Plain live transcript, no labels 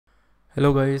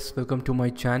Hello guys, welcome to my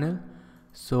channel.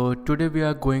 So today we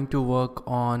are going to work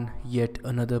on yet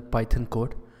another Python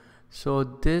code. So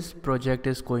this project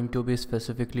is going to be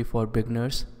specifically for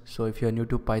beginners. So if you are new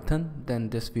to Python, then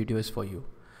this video is for you.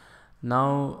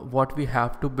 Now what we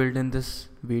have to build in this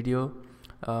video,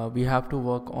 we have to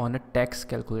work on a text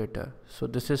calculator. So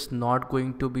this is not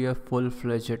going to be a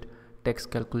full-fledged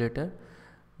text calculator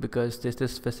because this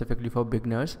is specifically for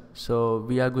beginners. So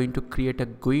we are going to create a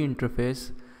GUI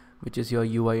interface, which is your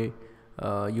UI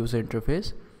user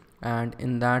interface, and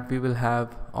in that we will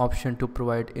have option to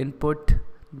provide input,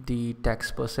 the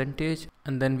text percentage,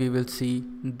 and then we will see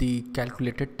the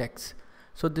calculated text.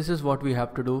 So this is what we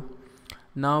have to do.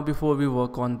 Now before we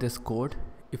work on this code,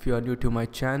 if you are new to my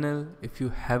channel, if you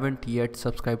haven't yet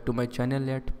subscribed to my channel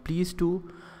yet, please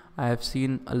do. I have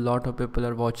seen a lot of people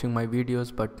are watching my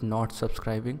videos but not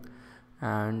subscribing,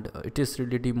 and it is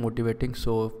really demotivating.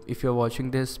 So if you're watching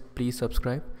this, please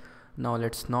subscribe. Now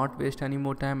let's not waste any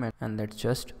more time and let's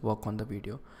just work on the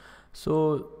video.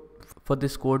 So for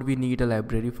this code we need a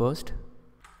library first.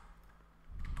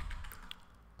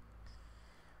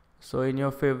 So in your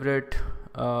favorite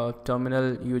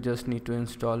terminal you just need to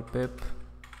install pip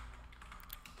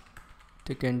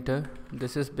Tkinter.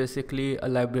 This is basically a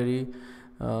library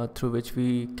through which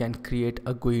we can create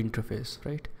a GUI interface,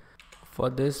 right? For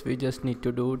this we just need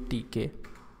to do tk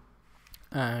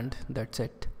and that's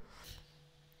it.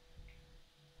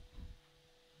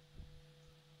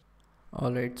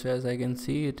 Alright, so as I can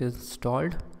see it is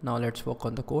installed. Now let's work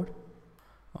on the code.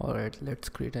 Alright, let's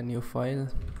create a new file.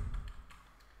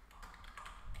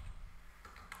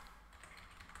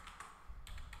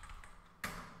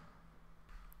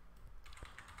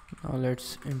 Now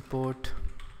let's import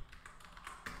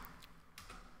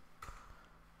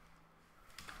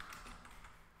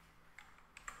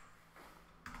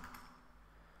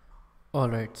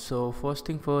Alright, so first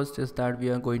thing first is that we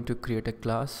are going to create a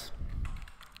class,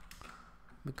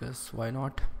 because why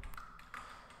not?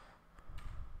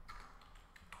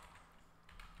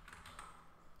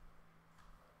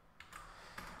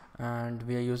 And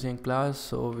we are using class,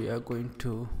 so we are going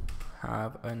to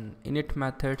have an init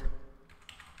method.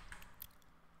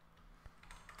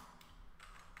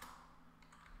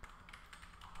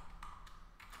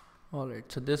 Alright,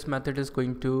 so this method is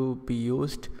going to be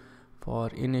used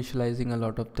for initializing a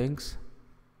lot of things.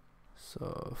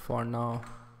 So for now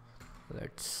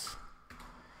let's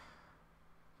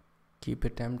keep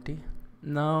it empty.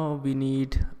 Now we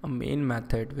need a main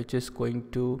method which is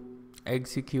going to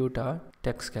execute our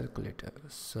text calculator.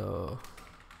 So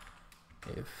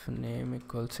if name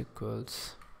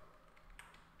equals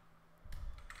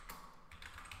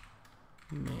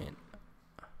main,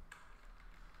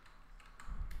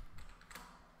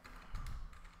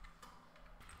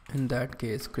 in that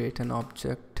case create an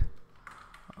object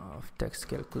of text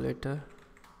calculator.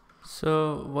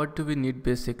 So what do we need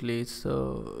basically?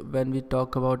 So when we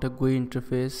talk about a GUI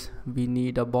interface, we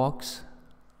need a box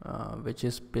which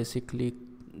is basically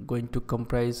going to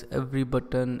comprise every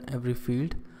button, every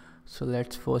field. So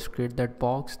let's first create that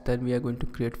box, then we are going to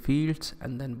create fields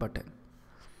and then button.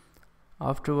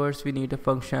 Afterwards we need a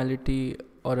functionality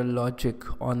or a logic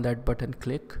on that button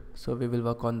click, so we will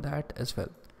work on that as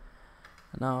well.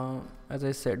 Now as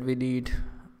I said, we need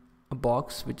a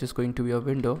box which is going to be a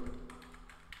window.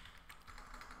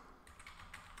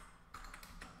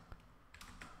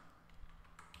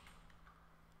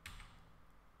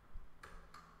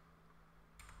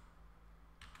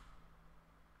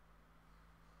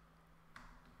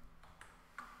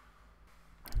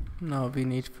 Now we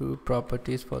need few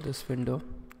properties for this window,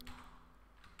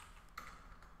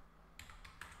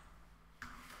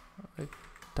 like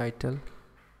title,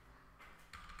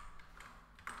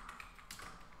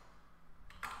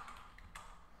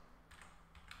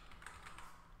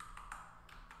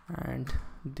 and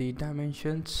the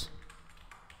dimensions.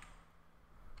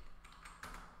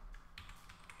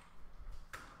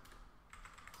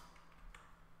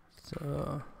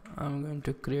 So I'm going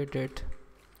to create it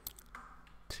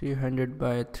 300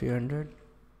 by 300.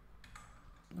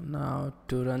 Now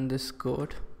to run this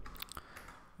code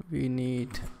we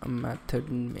need a method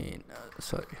main,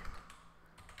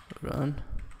 run,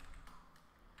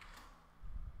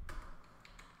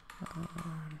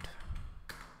 and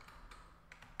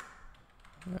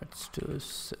let's do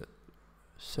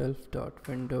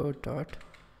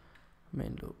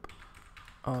self.window.main loop.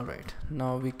 Alright,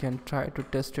 now we can try to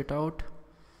test it out.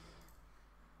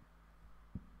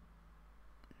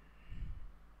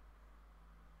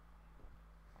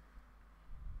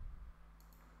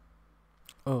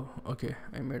 Oh, okay,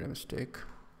 I made a mistake.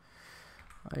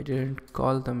 I didn't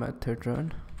call the method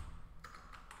run.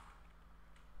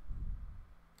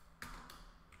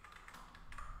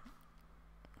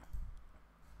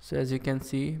 So as you can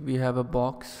see, we have a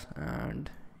box and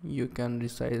you can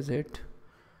resize it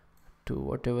to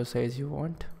whatever size you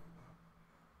want.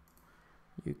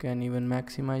 You can even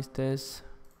maximize this.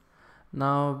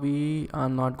 Now we are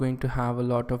not going to have a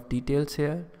lot of details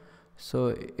here,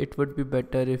 so it would be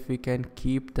better if we can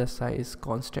keep the size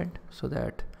constant so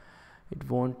that it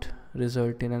won't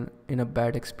result in a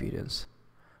bad experience,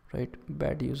 right?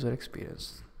 Bad user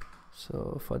experience.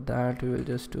 So for that we will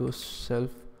just do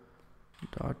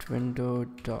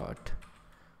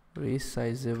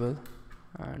self.window.resizable,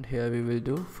 and here we will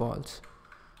do false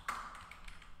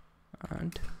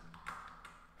and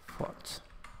false.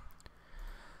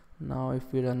 Now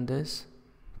if we run this,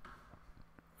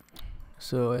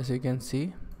 so as you can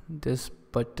see, this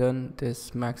button, this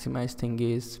maximize thing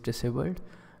is disabled,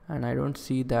 and I don't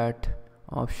see that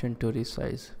option to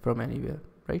resize from anywhere,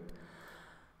 right?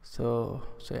 So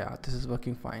yeah, this is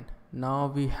working fine. Now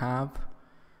we have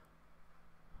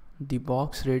the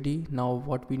box ready. Now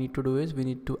what we need to do is we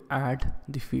need to add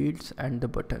the fields and the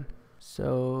button.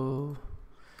 So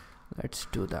let's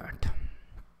do that.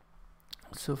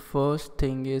 So first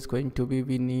thing is going to be,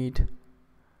 we need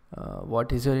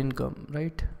what is your income,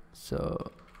 right?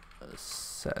 So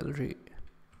salary.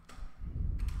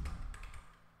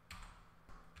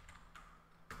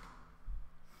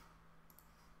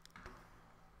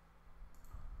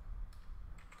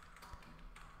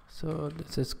 So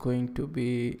this is going to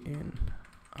be in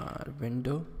our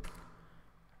window,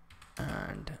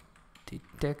 and the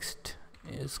text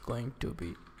is going to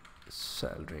be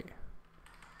salary,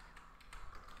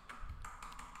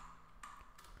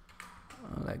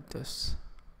 like this.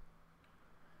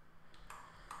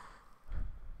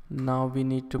 Now we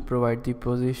need to provide the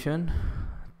position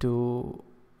to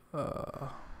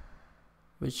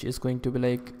which is going to be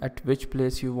like at which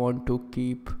place you want to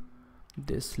keep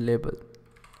this label.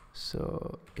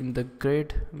 So in the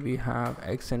grid we have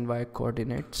x and y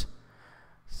coordinates,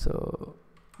 so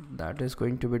that is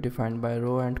going to be defined by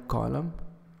row and column.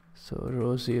 So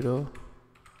row 0,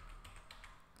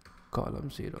 column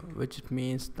 0, which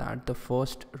means that the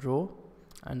first row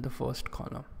and the first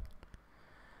column.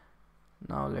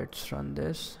 Now let's run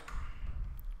this.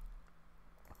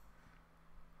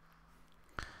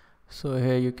 So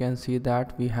here you can see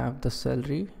that we have the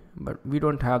salary, but we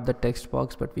don't have the text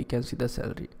box, but we can see the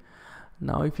salary.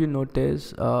 Now if you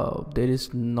notice, there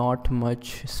is not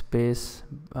much space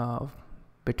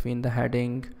between the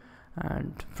heading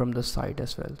and from the side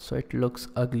as well, so it looks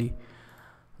ugly.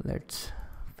 Let's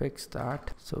fix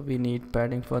that. So we need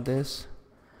padding for this.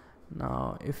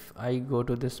 Now if I go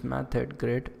to this method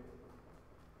grid,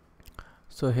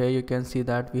 so here you can see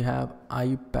that we have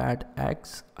iPad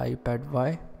X, iPad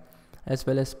Y, as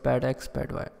well as pad X,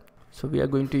 pad Y. So we are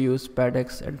going to use pad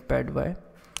X and pad Y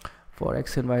for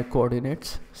x and y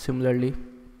coordinates similarly.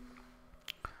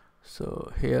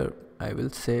 So here I will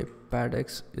say pad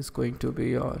X is going to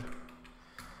be your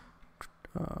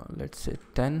let's say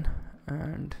 10,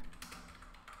 and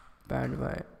pad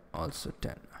Y also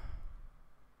 10.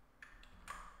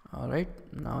 Alright,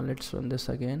 now let's run this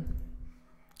again.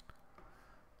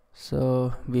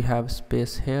 So we have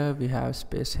space here, we have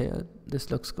space here.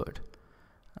 This looks good,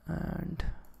 and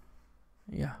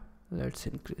yeah, let's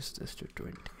increase this to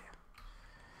 20.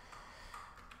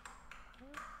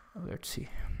 Let's see.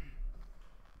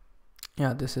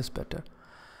 Yeah, this is better.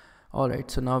 Alright,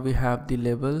 so now we have the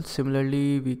label.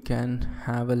 Similarly, we can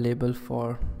have a label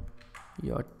for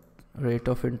your rate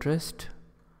of interest,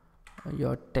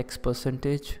 your tax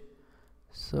percentage.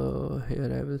 So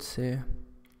here I will say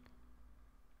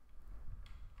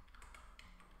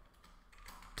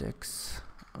tax,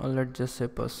 or let's just say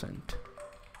percent.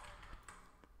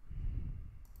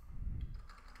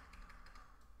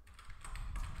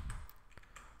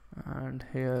 And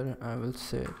here I will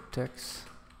say tax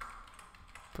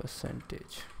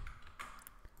percentage.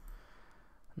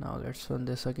 Now let's run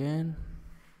this again.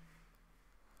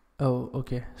 Oh,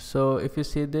 okay. So if you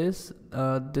see this,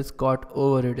 this got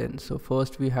overridden. So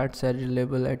first we had salary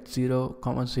label at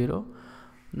 0,0.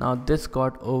 Now this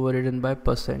got overridden by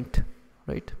percent,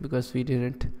 right? Because we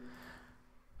didn't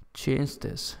change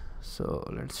this. So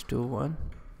let's do 1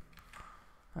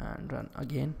 and run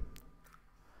again.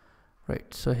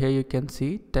 Right, so here you can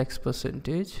see tax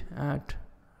percentage at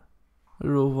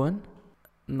row 1.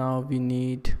 Now we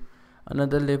need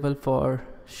another label for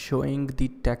showing the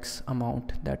tax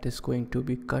amount that is going to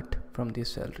be cut from the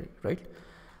salary, right?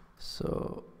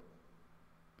 So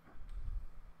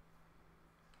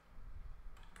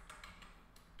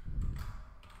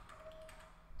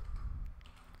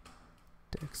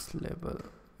tax label.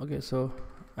 Okay, so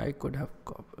I can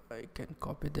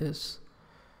copy this.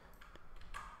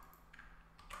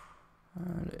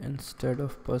 and instead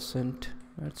of percent,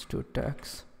 let's do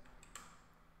tax.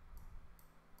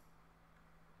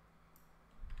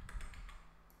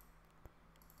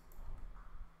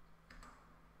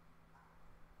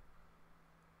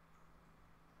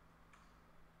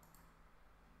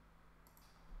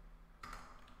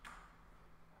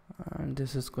 And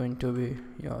this is going to be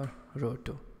your row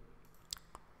 2.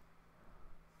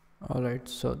 Alright,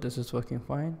 so this is working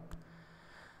fine.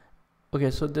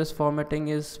 Okay, so this formatting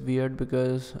is weird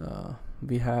because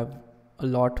we have a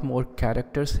lot more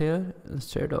characters here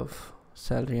instead of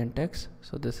salary and text.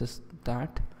 So this is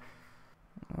that.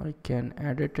 I can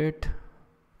edit it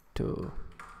to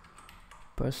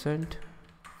percent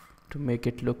to make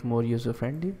it look more user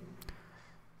friendly.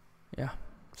 Yeah,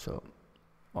 so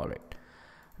alright.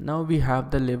 Now we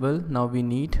have the label. Now we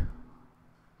need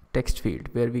text field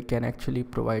where we can actually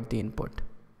provide the input.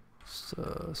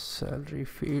 So salary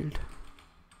field,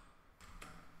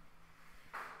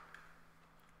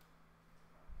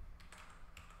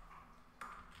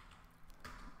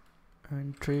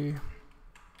 entry,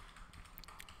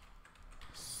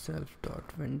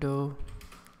 self.window,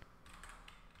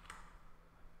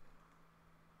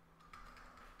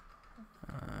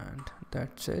 and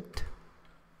that's it.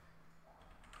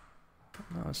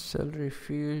 Now salary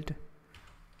field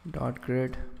dot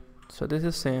grid. So this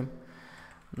is same.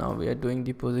 Now we are doing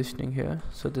the positioning here.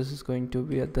 So this is going to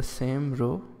be at the same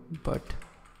row but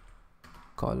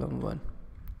column 1,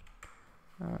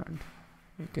 and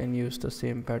you can use the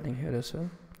same padding here as well.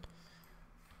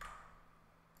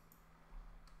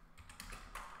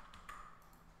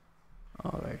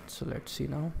 Alright, so let's see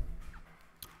now.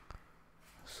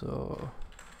 So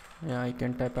yeah, I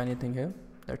can type anything here.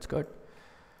 That's good.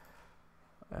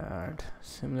 And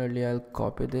similarly, I'll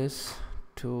copy this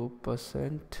to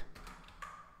percent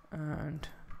and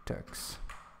text.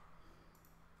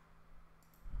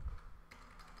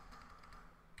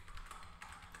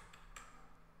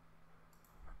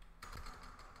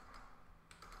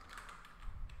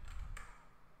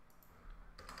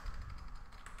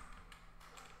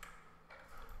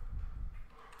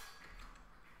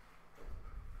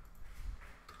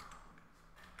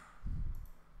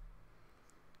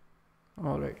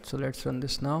 Alright, so let's run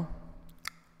this now.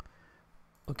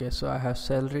 Okay, so I have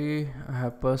salary, I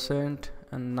have percent,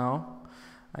 and now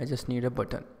I just need a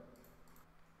button.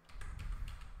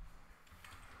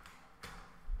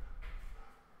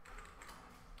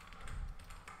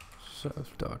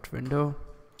 Self.window,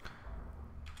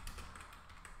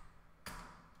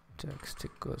 text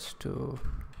equals to,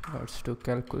 let's do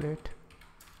calculate,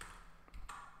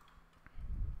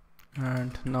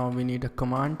 and now we need a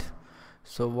command.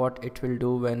 So what it will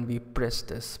do when we press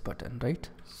this button, right?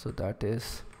 So that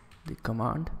is the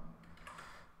command.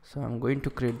 So I'm going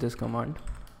to create this command.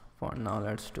 For now,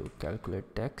 let's do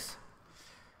calculate text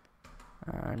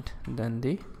and then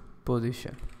the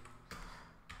position.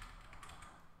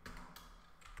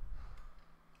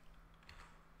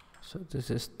 So this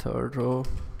is third row,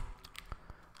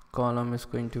 column is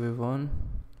going to be 1,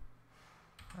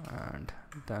 and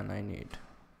then I need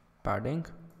padding.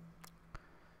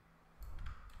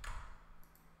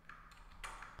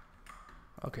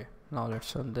 Okay, now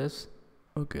let's run this.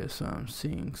 Okay, so I'm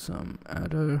seeing some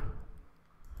error.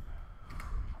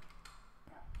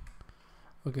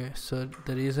 Okay, so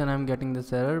the reason I'm getting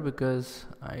this error because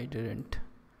I didn't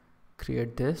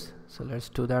create this. So let's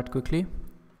do that quickly.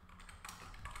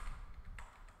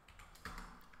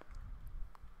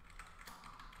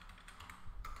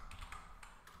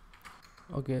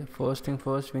 Okay, first thing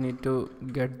first, we need to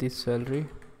get this salary.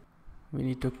 We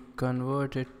need to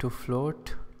convert it to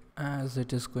float, as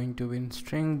it is going to be in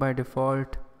string by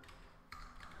default.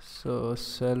 So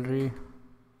salary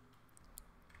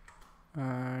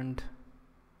and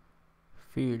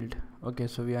field. Okay,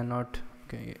 so we are not,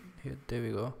 okay, here, there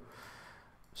we go.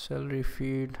 Salary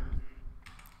field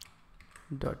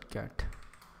dot get.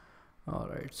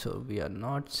 Alright, so we are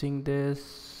not seeing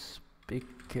this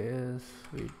because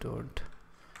we don't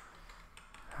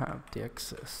have the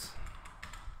access.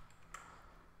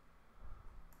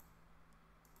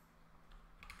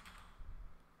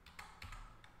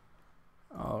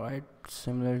 Alright,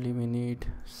 similarly we need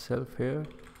self here.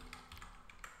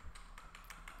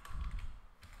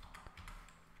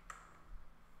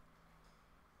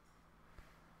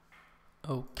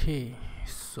 Okay,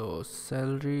 so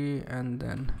salary and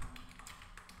then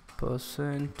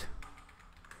percent.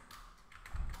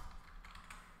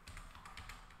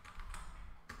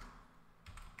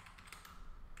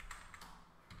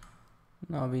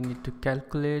 Now we need to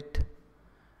calculate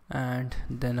and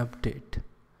then update.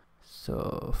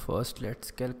 So first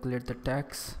let's calculate the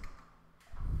tax.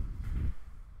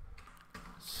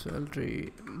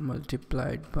 salary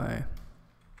multiplied by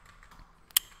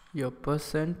your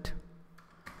percent,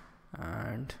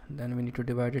 and then we need to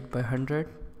divide it by 100.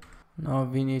 Now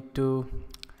we need to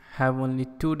have only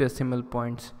 2 decimal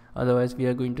points, otherwise we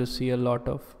are going to see a lot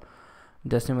of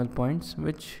decimal points,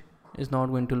 which is not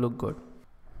going to look good.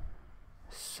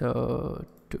 So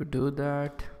to do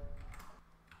that,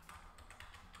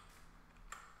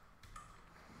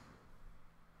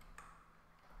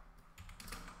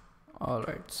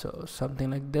 alright, so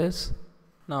something like this.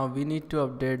 Now we need to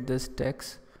update this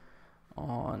text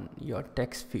on your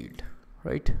text field,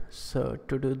 right? So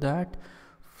to do that,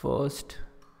 first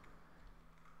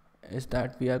is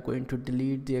that we are going to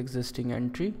delete the existing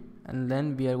entry, and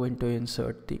then we are going to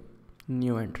insert the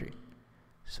new entry.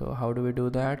 So how do we do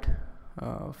that?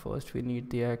 First we need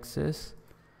the access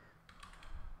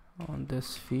on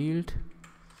this field.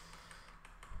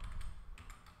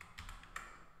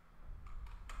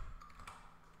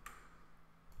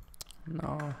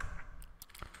 Now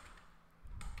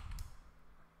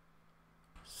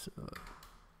so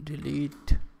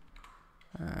delete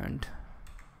and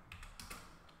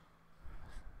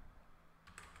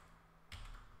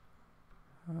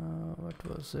what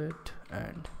was it,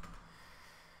 and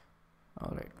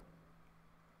alright,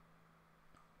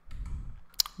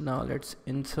 now let's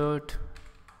insert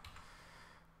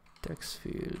text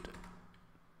field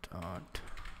dot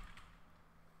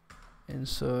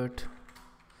insert,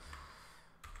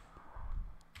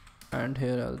 and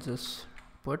here I'll just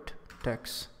put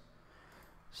text.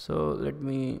 So let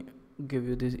me give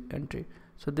you this entry.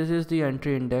 So this is the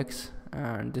entry index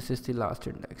and this is the last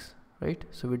index, right?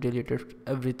 So we deleted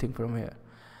everything from here,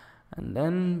 and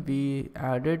then we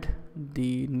added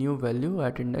the new value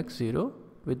at index 0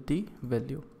 with the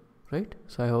value, right?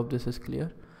 So I hope this is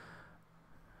clear.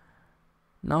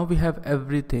 Now we have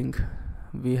everything.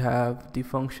 We have the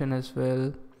function as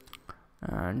well,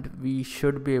 and we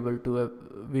should be able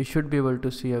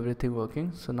to see everything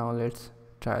working. So now let's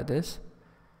try this.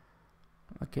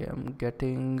 Okay, I'm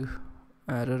getting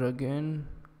error again.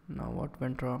 Now what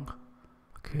went wrong?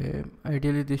 Okay,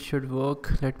 ideally this should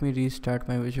work. Let me restart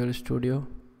my Visual Studio.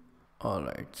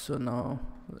 Alright, so now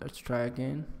let's try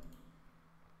again.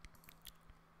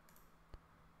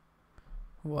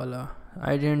 Voila,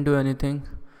 I didn't do anything.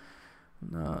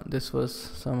 This was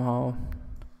somehow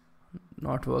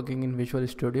not working in Visual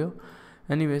Studio.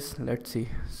 Anyways, let's see.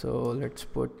 So let's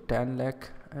put 10 lakh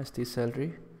as the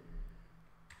salary.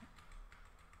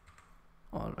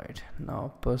 Alright,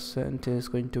 now percent is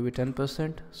going to be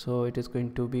 10%, so it is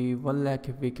going to be 1 lakh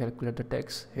if we calculate the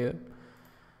tax here.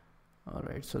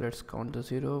 Alright, so let's count the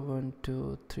 0, 1,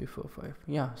 2, 3, 4, 5.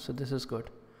 Yeah, so this is good,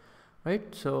 right?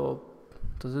 So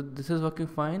this is working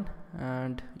fine,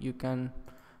 and you can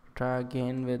try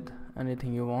again with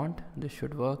anything you want. This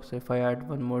should work. So if I add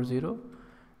one more 0,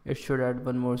 it should add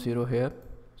one more 0 here.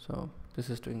 So this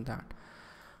is doing that.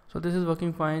 So this is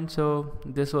working fine. So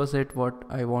this was it, what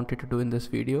I wanted to do in this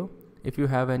video. If you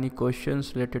have any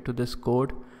questions related to this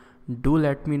code, do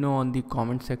let me know on the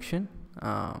comment section.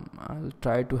 I'll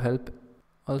try to help.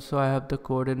 Also, I have the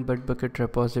code in Bitbucket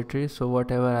repository, so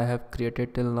whatever I have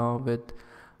created till now with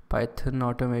Python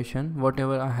automation,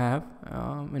 whatever I have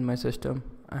in my system,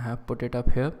 I have put it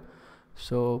up here.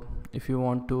 So if you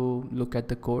want to look at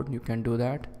the code, you can do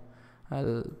that.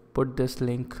 I'll put this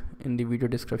link in the video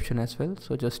description as well,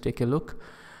 so just take a look.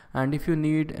 And if you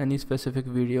need any specific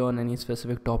video on any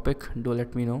specific topic, do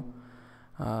let me know.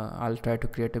 I'll try to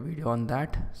create a video on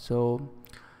that. So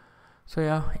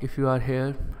yeah, if you are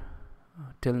here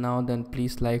till now, then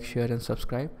please like, share and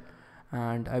subscribe,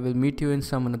 and I will meet you in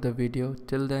some another video.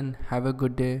 Till then, have a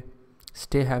good day,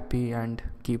 stay happy and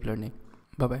keep learning.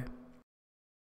 Bye bye.